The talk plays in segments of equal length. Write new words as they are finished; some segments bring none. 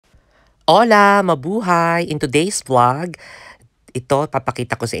Hola! Mabuhay! In today's vlog, ito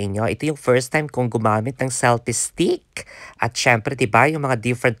papakita ko sa inyo. Ito yung first time kong gumamit ng selfie stick. At syempre, di ba, yung mga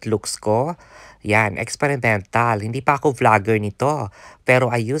different looks ko. Yan, experimental. Hindi pa ako vlogger nito. Pero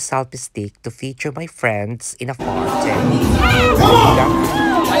I use selfie stick to feature my friends in a fountain.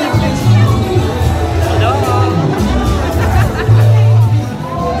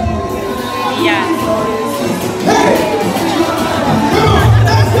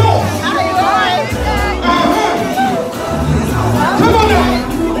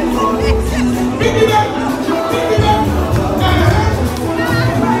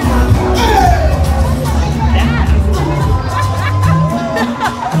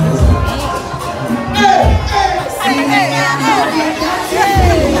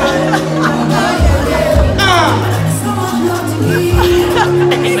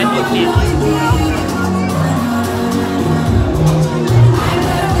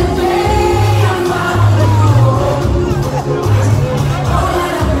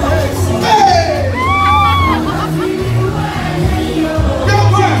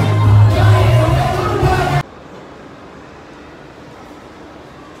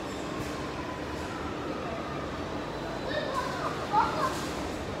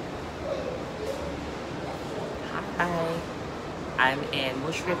 Hi, I'm in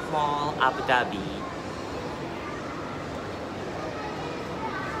Mushrif Mall, Abu Dhabi.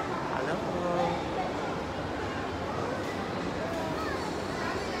 Hello.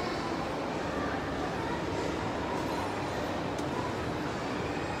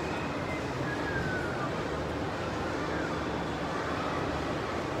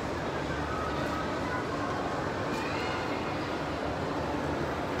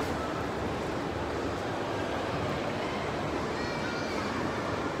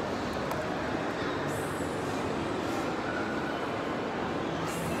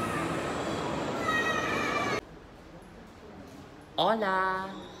 Hola,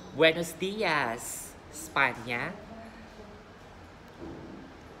 buenos días, España.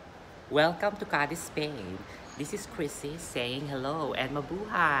 Welcome to Cadiz, Spain. This is Chrissy saying hello and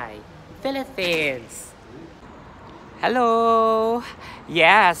mabuhay, Philippines. Hello!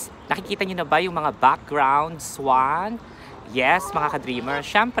 Yes, nakikita niyo na ba yung mga background swan? Yes, mga ka-dreamer.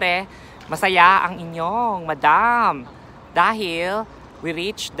 Siyempre, masaya ang inyong madam dahil we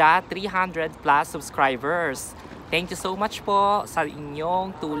reached the 300 plus subscribers. Thank you so much po sa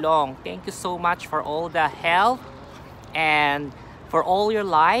inyong tulong. Thank you so much for all the help and for all your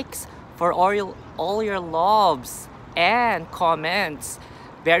likes, for all your loves and comments.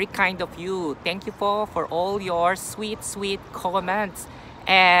 Very kind of you. Thank you for all your sweet, sweet comments.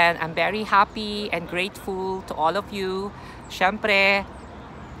 And I'm very happy and grateful to all of you. Siyempre,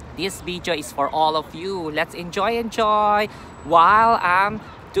 this video is for all of you. Let's enjoy while I'm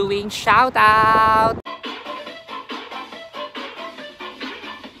doing shout out.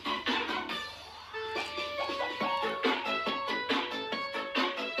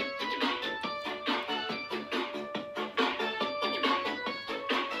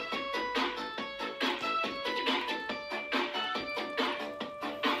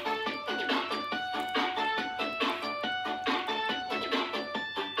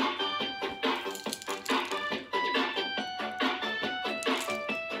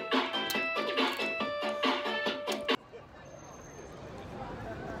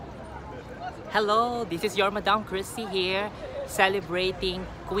 Hello, this is your Madam Chrissy here, celebrating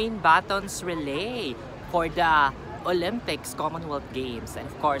Queen Baton's relay for the Olympics Commonwealth Games. And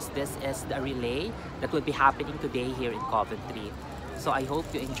of course, this is the relay that will be happening today here in Coventry. So I hope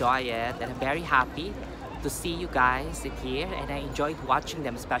you enjoy it, and I'm very happy to see you guys here, and I enjoyed watching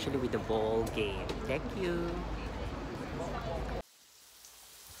them, especially with the ball game. Thank you.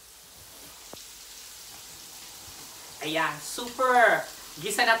 Ayan, super!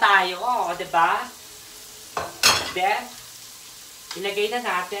 Gisa na tayo, diba? Then, ilagay na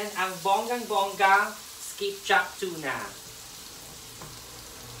natin ang bonggang-bonggang skipjack tuna.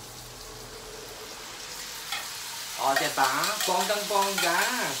 O, diba? Bonggang-bongga.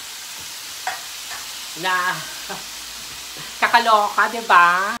 Na, kakaloka,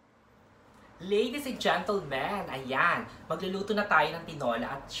 diba? Ladies and gentlemen, ayan, magluluto na tayo ng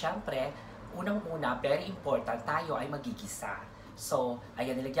tinola at syempre, unang-una, very important, tayo ay magigisa. So,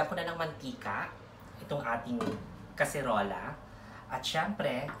 ayan, nilagyan ko na ng mantika, itong ating kaserola. At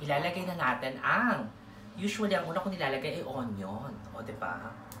syempre, ilalagay na natin usually ang una ko nilalagay ay onion. O,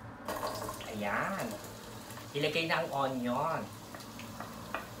 diba? Ayan. Ilagay na ang onion.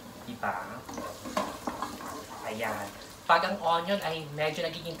 Diba? Ayan. Pag ang onion ay medyo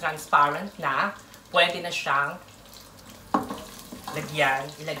nagiging transparent na, pwede na siyang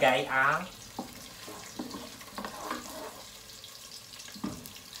ilagay ang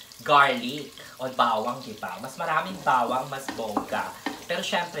garlic o bawang, diba? Mas maraming bawang, mas bongga. Pero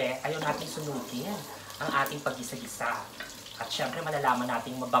syempre, ayaw natin sunugin ang ating paggisa-gisa. At syempre, malalaman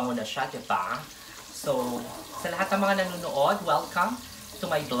natin mabango na siya, diba? So, sa lahat ng mga nanonood, welcome to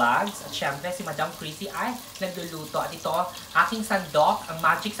my vlogs. At syempre, si Madam Chrissy ay nagluluto. At ito, aking sandok, ang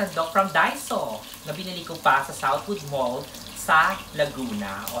magic sandok from Daiso, na binili ko pa sa Southwood Mall sa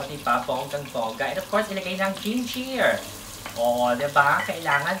Laguna. O, diba? Bonggang-bongga. And of course, ilagay ng ginger. O, diba?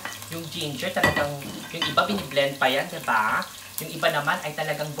 Kailangan yung ginger talagang, yung iba biniblend pa yan, diba? Yung iba naman ay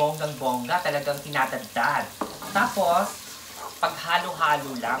talagang bonggang-bongga, talagang tinatadtad. Tapos,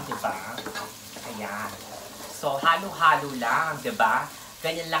 paghalo-halo lang, diba? Ayan. So, halo-halo lang, diba?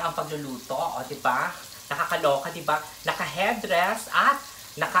 Ganyan lang ang pagluluto, o, diba? Nakakaloka, diba? Naka-headdress at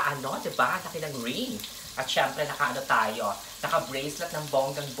naka-ano, diba? Nakilang ring. At syempre, naka-ano tayo, naka-bracelet ng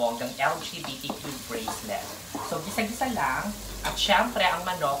bonggang-bonggang LGBTQ bracelet. So, gisa-gisa lang. At syempre, ang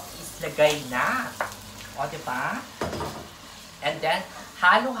manok is lagay na. O, diba? And then,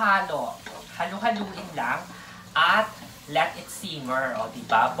 halo-halo. Halo-haluin lang. At let it simmer. O,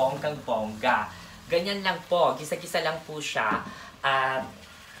 diba? Bonggang-bongga. Ganyan lang po. Gisa-gisa lang po siya. At,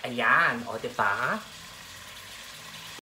 ayan. O, diba?